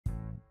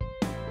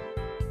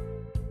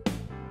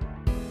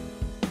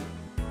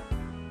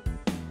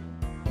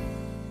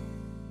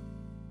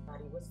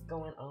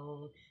going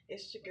on?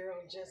 It's your girl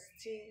Just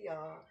T,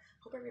 y'all.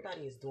 Hope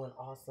everybody is doing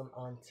awesome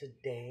on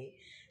today.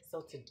 So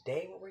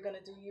today what we're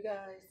gonna do, you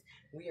guys,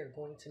 we are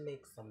going to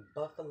make some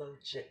buffalo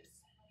chips,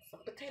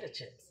 some potato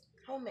chips,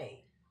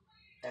 homemade.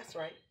 That's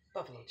right,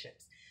 buffalo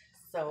chips.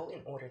 So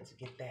in order to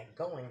get that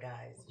going,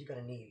 guys, you're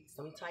gonna need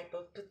some type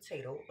of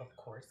potato, of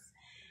course.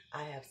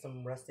 I have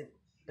some russet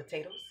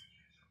potatoes,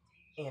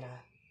 and I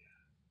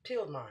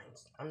peeled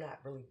mines. I'm not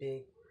really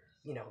big,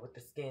 with the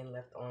skin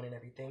left on and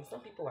everything. Some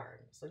people are.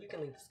 So you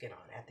can leave the skin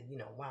on after,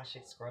 wash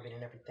it, scrub it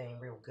and everything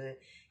real good.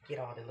 Get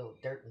all the little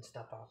dirt and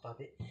stuff off of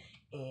it.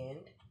 And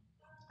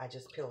I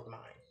just peeled mine.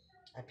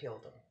 I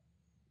peeled them.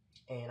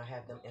 And I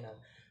have them in a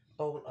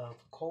bowl of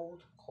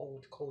cold,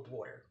 cold, cold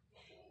water.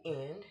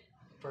 And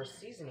for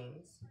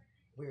seasonings,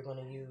 we're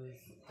going to use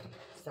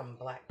some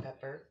black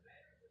pepper.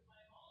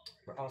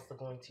 We're also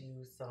going to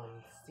use some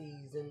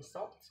seasoned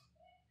salt.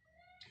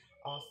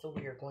 Also,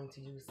 we are going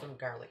to use some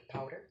garlic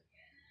powder.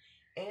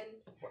 And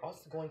we're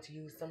also going to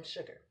use some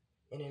sugar.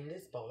 And in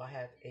this bowl, I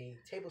have a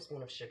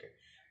tablespoon of sugar.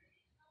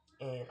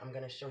 And I'm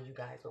going to show you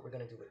guys what we're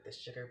going to do with this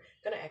sugar.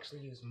 I'm going to actually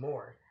use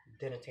more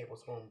than a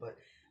tablespoon, but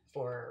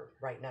for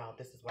right now,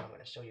 this is what I'm going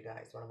to show you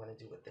guys what I'm going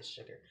to do with this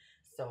sugar.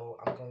 So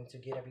I'm going to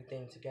get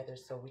everything together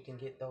so we can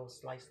get those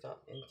sliced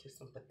up into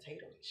some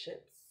potato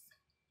chips.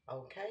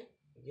 Okay?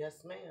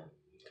 Yes, ma'am.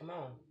 Come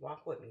on,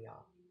 walk with me,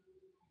 y'all.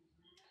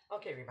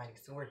 Okay, everybody,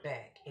 so we're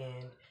back,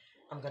 and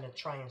I'm going to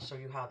try and show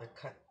you how to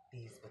cut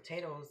these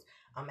potatoes.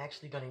 I'm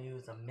actually going to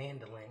use a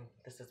mandolin.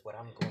 This is what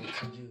I'm going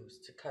to use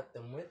to cut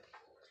them with.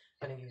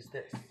 I'm going to use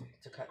this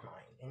to cut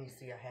mine. And you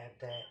see I have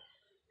that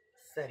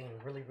setting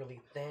really, really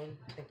thin.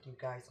 I think you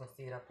guys can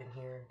see it up in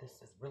here.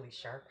 This is really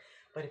sharp.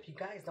 But if you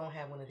guys don't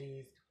have one of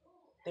these,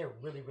 they're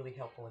really, really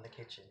helpful in the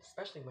kitchen,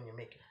 especially when you're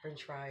making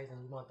french fries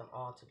and you want them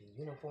all to be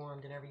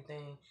uniformed and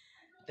everything.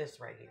 This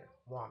right here,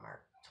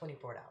 Walmart, $24.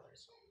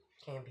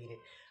 Can't beat it.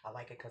 I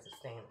like it because it's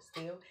stainless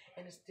steel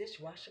and it's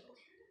dishwashable.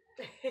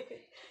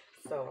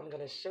 So I'm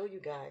going to show you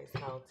guys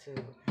how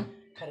to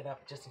cut it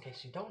up just in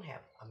case you don't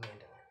have a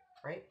mandolin,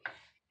 right?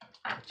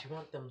 But you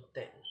want them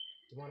thin.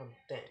 You want them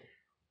thin.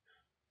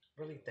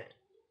 Really thin.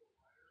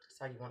 That's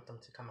how you want them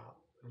to come out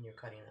when you're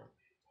cutting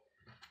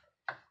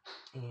them.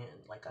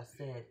 And like I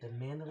said, the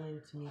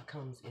mandolin to me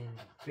comes in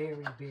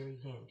very, very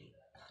handy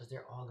because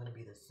they're all going to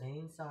be the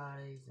same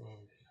size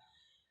and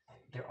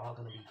they're all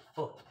going to be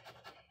full.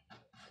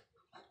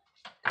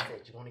 Like I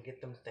said, you want to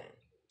get them thin.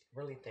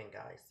 Really thin,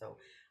 guys. So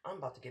I'm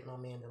about to get my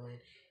mandolin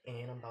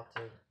and I'm about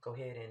to go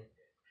ahead and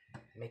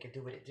make it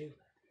do what it do.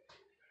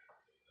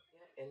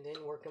 And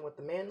then working with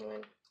the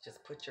mandolin,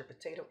 just put your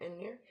potato in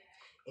there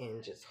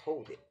and just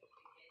hold it.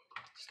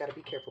 Just got to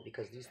be careful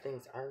because these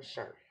things are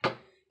sharp.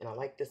 And I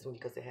like this one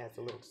because it has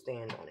a little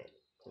stand on it.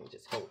 And you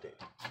just hold it.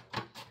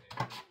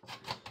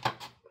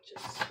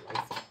 Just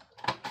slice it.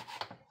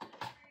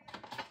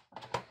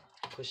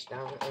 Push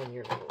down on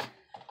your little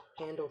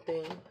handle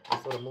thing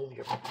so to move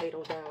your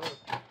potato down.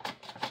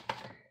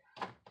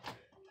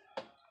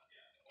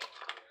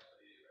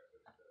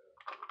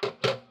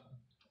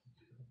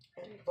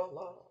 And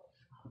voila.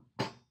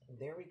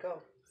 There we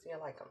go. See, I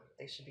like them.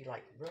 They should be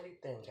like really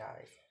thin,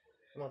 guys.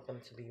 You want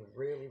them to be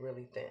really,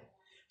 really thin.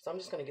 So I'm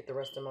just going to get the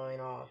rest of mine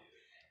all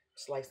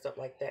sliced up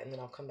like that, and then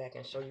I'll come back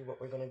and show you what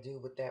we're going to do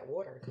with that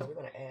water because we're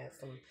going to add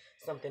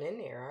something in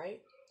there, all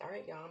right? All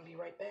right, y'all, I'll be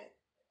right back.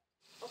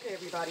 Okay,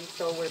 everybody,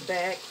 so we're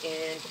back,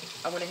 and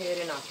I went ahead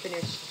and I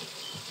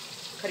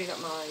finished cutting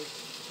up my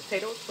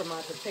potatoes for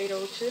my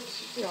potato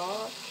chips,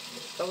 y'all.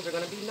 Those are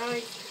going to be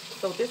nice.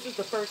 So this is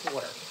the first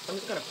water. I'm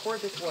just going to pour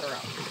this water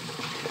out.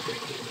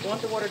 You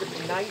want the water to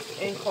be nice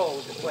and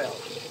cold as well.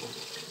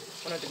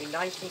 I want it to be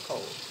nice and cold.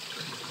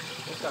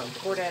 I'm just going to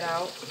pour that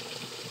out.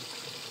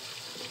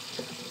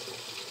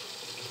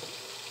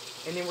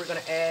 And then we're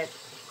going to add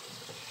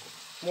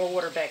more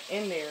water back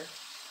in there.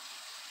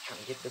 Trying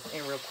to get this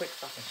in real quick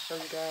so I can show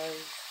you guys.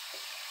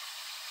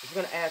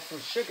 We're going to add some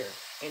sugar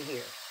in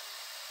here.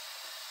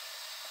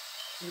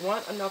 You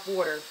want enough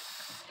water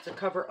to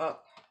cover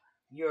up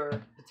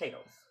your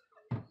potatoes.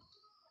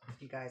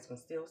 You guys can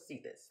still see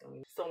this.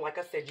 So like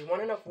I said, you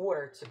want enough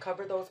water to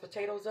cover those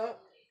potatoes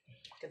up.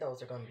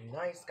 Those are going to be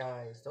nice,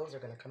 guys. Those are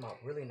going to come out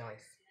really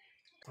nice.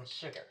 Some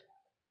sugar.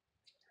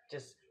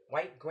 Just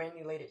white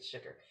granulated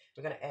sugar.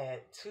 We're going to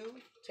add 2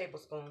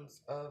 tablespoons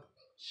of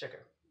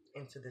sugar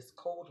into this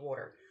cold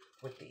water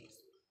with these.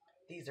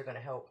 These are going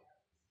to help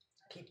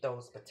keep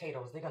those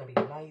potatoes. They're going to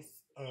be nice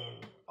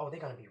and, they're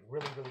going to be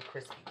really, really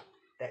crispy.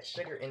 That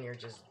sugar in there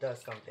just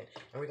does something.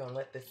 And we're going to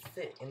let this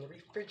sit in the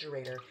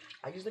refrigerator.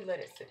 I usually let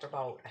it sit for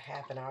about a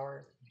half an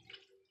hour,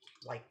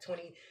 like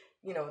 20,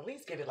 at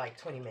least give it like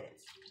 20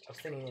 minutes of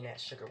sitting in that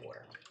sugar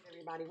water.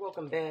 Everybody,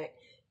 welcome back.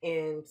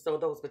 And so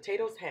those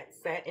potatoes had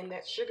sat in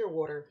that sugar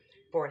water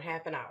for a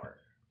half an hour.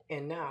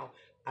 And now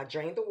I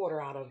drained the water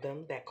out of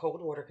them, that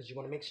cold water, because you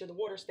want to make sure the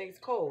water stays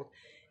cold.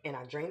 And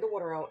I drained the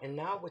water out. And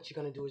now what you're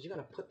going to do is you're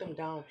going to put them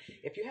down.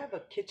 If you have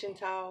a kitchen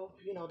towel,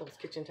 those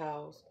kitchen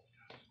towels,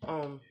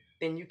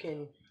 then you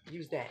can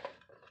use that.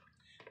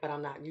 But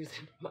I'm not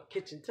using my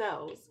kitchen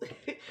towels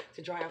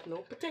to dry off no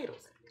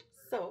potatoes.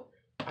 So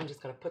I'm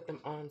just going to put them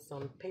on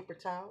some paper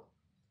towel,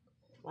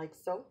 like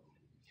so.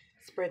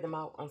 Spread them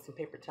out on some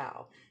paper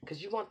towel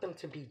because you want them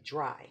to be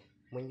dry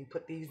when you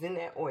put these in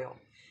that oil.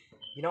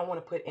 You don't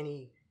want to put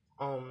any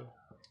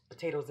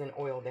potatoes in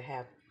oil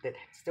that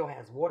still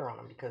has water on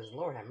them, because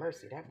Lord have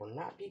mercy, that will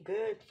not be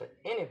good for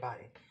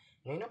anybody.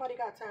 Ain't nobody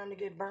got time to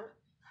get burnt.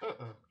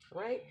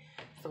 Right?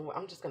 So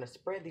I'm just going to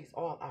spread these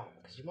all out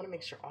because you want to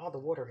make sure all the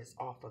water is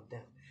off of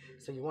them.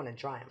 So you want to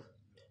dry them.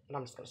 And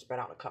I'm just going to spread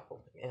out a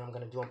couple, and I'm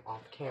going to do them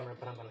off camera,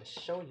 but I'm going to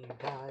show you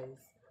guys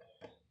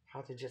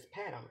how to just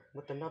pat them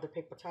with another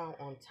paper towel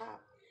on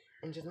top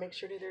and just make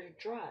sure that they're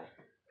dry.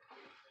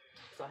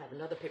 So I have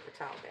another paper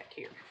towel back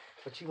here,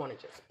 but you want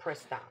to just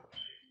press down,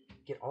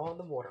 get all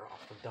the water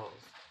off of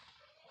those.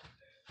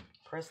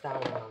 Press down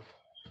on them.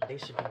 They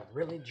should be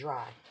really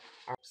dry.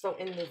 All right. So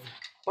in this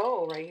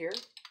bowl right here,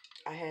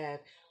 I have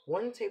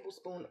 1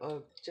 tablespoon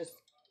of just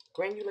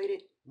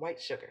granulated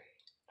white sugar.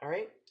 All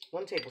right,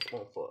 1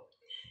 tablespoonful.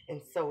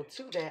 And so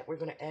to that, we're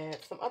going to add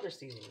some other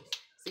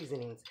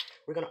seasonings.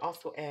 We're going to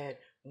also add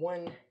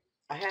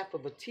a half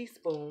of a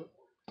teaspoon.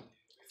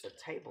 It's a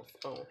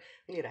tablespoon.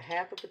 We need a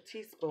half of a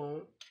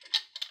teaspoon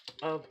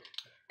of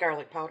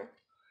garlic powder.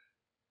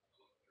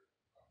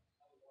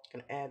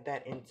 Gonna add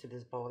that into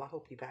this bowl. I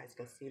hope you guys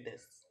can see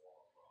this.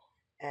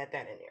 Add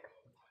that in there.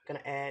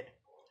 Gonna add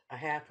a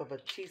half of a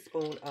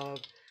teaspoon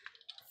of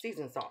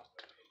seasoned salt.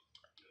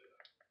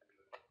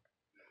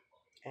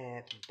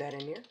 Add that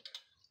in there.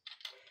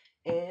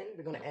 And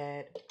we're gonna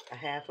add a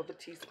half of a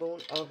teaspoon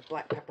of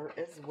black pepper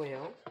as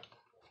well.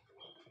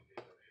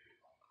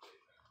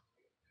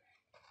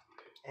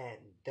 Add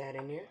that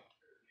in there.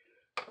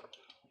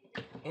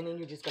 And then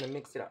you're just gonna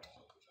mix it up.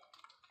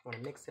 Want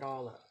to mix it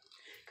all up,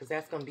 because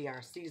that's going to be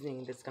our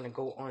seasoning that's going to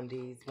go on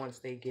these once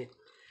they get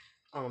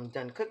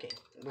done cooking.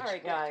 All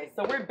right, guys,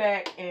 so we're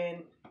back,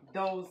 and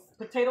those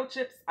potato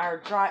chips are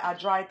dry. I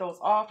dried those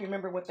off.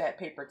 Remember, with that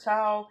paper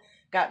towel.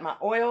 Got my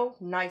oil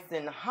nice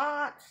and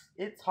hot.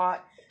 It's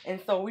hot.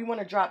 And so we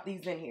want to drop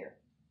these in here.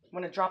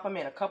 Want to drop them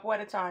in a couple at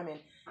a time, and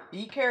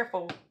be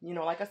careful. You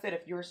know, like I said,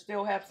 if you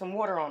still have some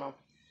water on them,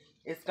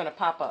 it's going to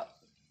pop up.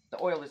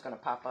 The oil is going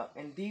to pop up,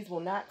 and these will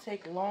not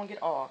take long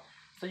at all.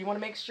 So you want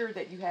to make sure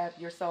that you have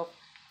yourself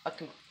a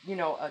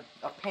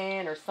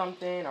pan or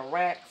something, a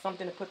rack,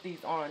 something to put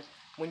these on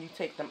when you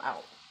take them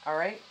out. All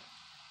right.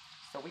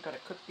 So we're going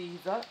to cook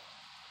these up.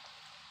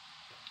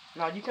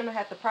 Now you're going to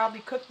have to probably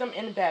cook them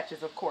in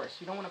batches, of course.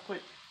 You don't want to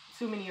put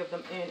too many of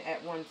them in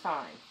at one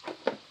time.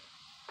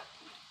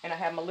 And I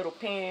have my little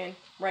pan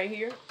right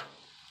here.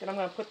 Then I'm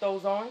going to put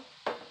those on.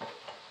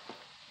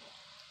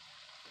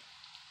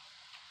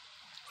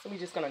 So we're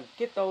just going to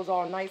get those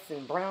all nice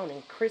and brown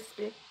and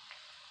crispy.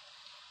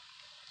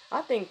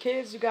 I think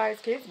kids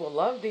will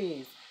love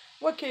these.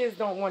 What kids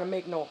don't want to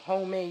make no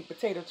homemade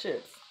potato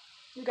chips?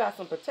 You got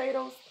some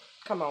potatoes?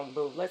 Come on,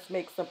 boo. Let's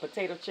make some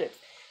potato chips.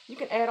 You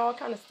can add all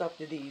kind of stuff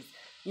to these.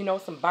 You know,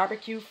 some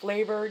barbecue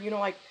flavor, you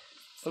know, like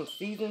some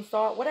seasoned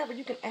salt, whatever.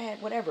 You can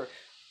add whatever.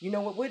 You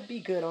know what would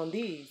be good on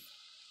these?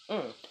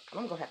 I'm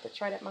going to have to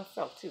try that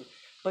myself, too.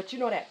 But you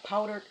know that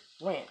powdered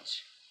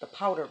ranch, the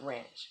powdered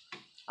ranch.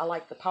 I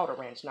like the powdered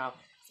ranch. Now,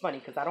 it's funny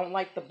because I don't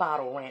like the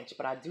bottle ranch,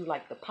 but I do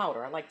like the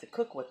powder. I like to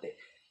cook with it.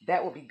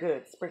 That will be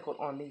good sprinkled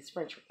on these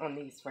french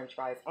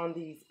fries, on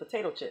these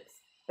potato chips.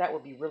 That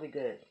would be really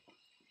good,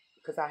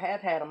 because I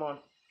have had them on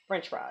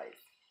french fries.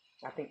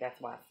 I think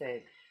that's why I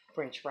said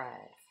french fries.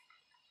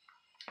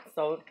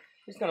 So I'm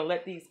just going to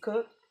let these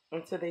cook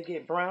until they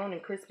get brown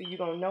and crispy. You're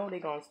going to know they're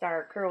going to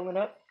start curling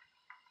up,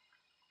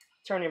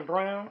 turning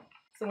brown.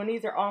 So when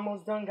these are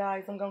almost done,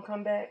 guys, I'm going to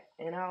come back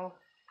and I'll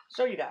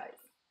show you guys.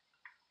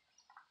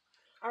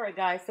 All right,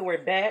 guys, so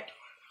we're back,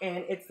 and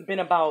it's been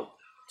about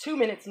 2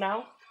 minutes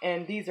now.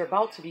 And these are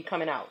about to be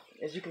coming out.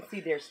 As you can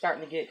see, they're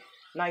starting to get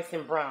nice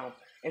and brown.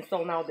 And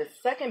so now the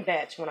second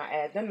batch, when I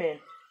add them in,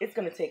 it's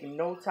going to take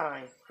no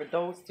time for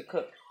those to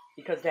cook,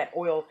 because that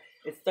oil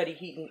is steady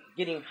heating,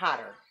 getting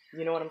hotter.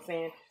 You know what I'm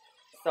saying?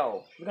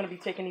 So we're going to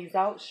be taking these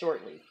out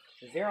shortly,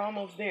 because they're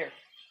almost there.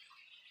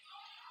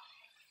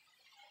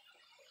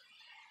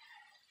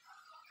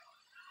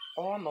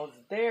 Almost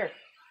there.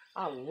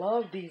 I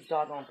love these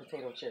doggone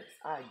potato chips.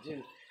 I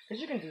do.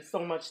 Because you can do so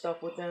much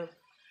stuff with them.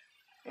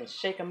 And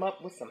shake them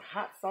up with some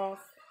hot sauce.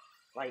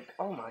 Like,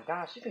 oh my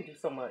gosh, you can do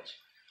so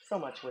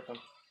much with them.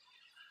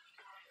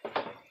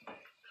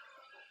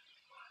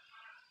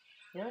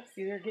 Yeah,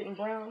 see they're getting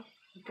brown?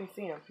 You can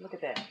see them. Look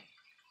at that.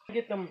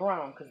 Get them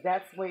brown, because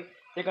that's the way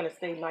they're going to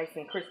stay nice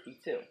and crispy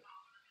too.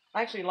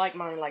 I actually like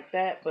mine like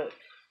that, but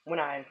when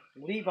I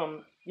leave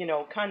them, you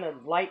know, kind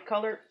of light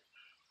colored,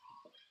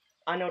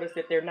 I notice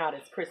that they're not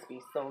as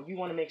crispy. So you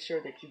want to make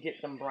sure that you get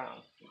them brown.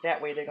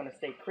 That way they're going to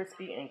stay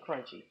crispy and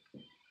crunchy.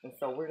 And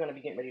so we're going to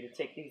be getting ready to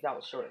take these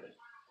out shortly.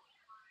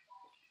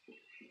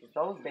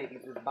 Those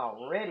babies is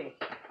about ready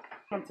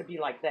for them to be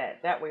like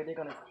that. That way they're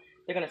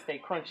gonna stay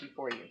crunchy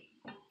for you.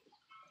 I'm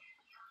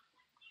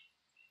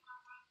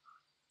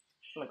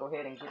gonna go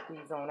ahead and get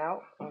these on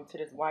out onto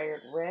this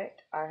wired rack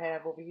I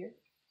have over here.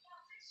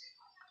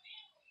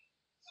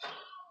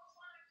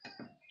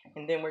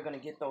 And then we're going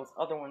to get those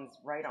other ones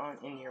right on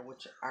in here,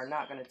 which are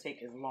not going to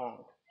take as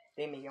long.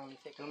 They may only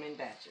take them in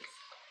batches.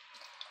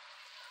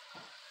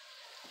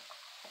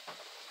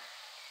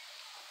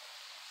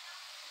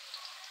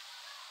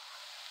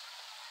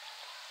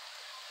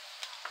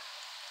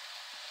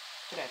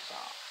 Look at that,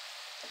 y'all.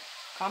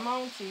 Come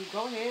on, T.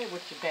 Go ahead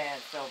with your bad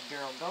self,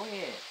 girl. Go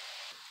ahead.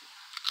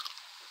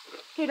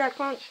 Hear that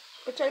crunch?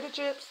 Potato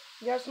chips?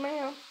 Yes,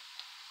 ma'am.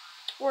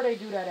 Where they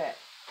do that at?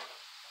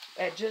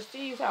 At Just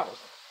T's house.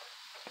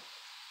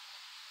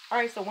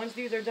 Alright, so once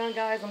these are done,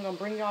 guys, I'm going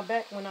to bring y'all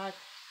back when I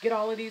get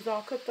all of these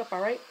all cooked up,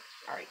 alright?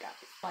 Alright, guys.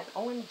 Like,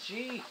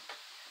 OMG.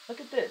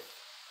 Look at this.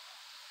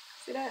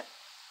 See that?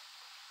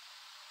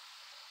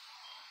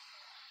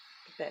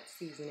 Get that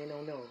seasoning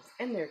on those.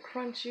 And they're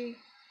crunchy.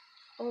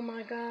 Oh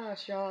my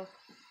gosh, y'all.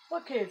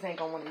 What kids ain't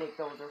gonna want to make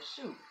those, or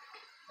shoot?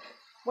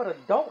 What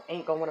adult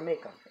ain't gonna want to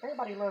make them?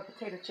 Everybody loves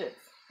potato chips.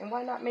 And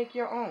why not make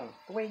your own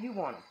the way you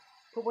want them?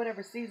 Put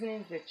whatever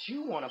seasonings that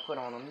you want to put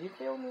on them. You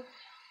feel me?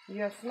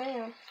 Yes,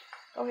 ma'am.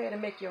 Go ahead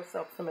and make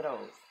yourself some of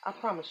those. I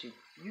promise you,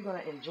 you're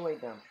going to enjoy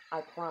them.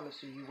 I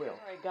promise you, you will.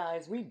 All right,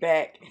 guys, we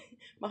back.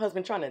 My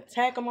husband trying to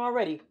attack them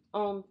already.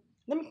 Can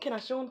I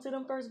show them to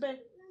them first, babe?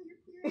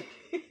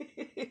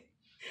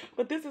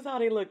 But this is how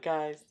they look,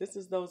 guys. This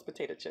is those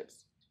potato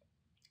chips.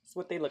 That's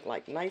what they look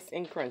like. Nice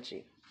and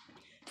crunchy.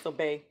 So,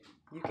 babe,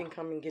 you can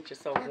come and get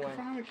yourself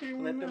one.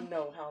 Let them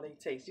know how they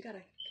taste. You got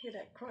to hear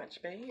that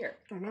crunch, babe. Here.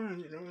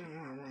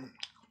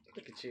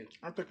 Look at you.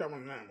 I think I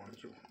want that one,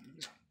 too.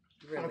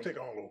 Really? I'll take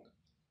all of them.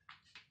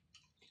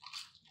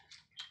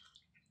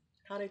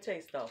 How they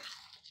taste, though?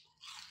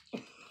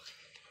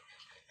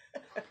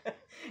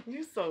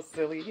 You so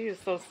silly. He is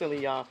so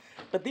silly, y'all.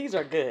 But these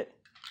are good.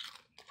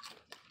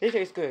 They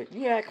taste good.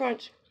 You had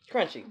crunch?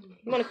 Crunchy.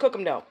 You want to cook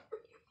them, though.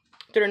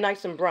 They're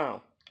nice and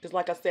brown. Because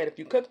like I said, if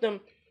you cook them,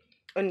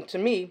 and to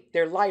me,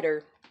 they're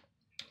lighter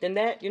than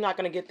that, you're not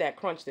going to get that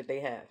crunch that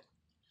they have.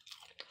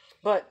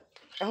 But,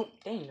 oh,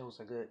 dang, those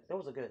are good.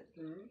 Those are good.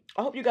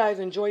 I hope you guys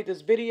enjoyed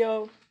this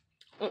video.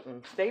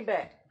 Stay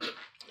back.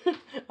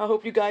 I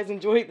hope you guys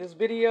enjoyed this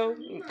video.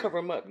 You cover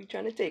them up. You're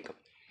trying to take them.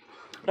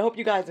 But I hope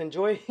you guys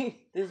enjoy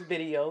this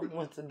video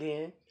once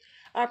again.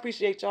 I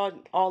appreciate y'all,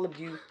 all of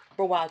you,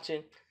 for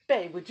watching.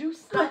 Babe, would you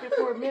stop it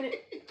for a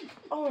minute?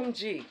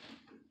 OMG.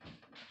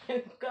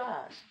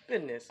 Gosh,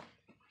 goodness.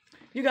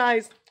 You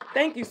guys,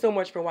 thank you so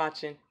much for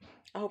watching.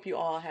 I hope you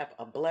all have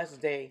a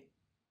blessed day.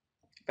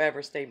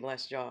 Forever stay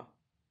blessed, y'all.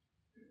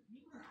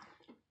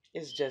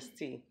 It's Just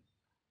T.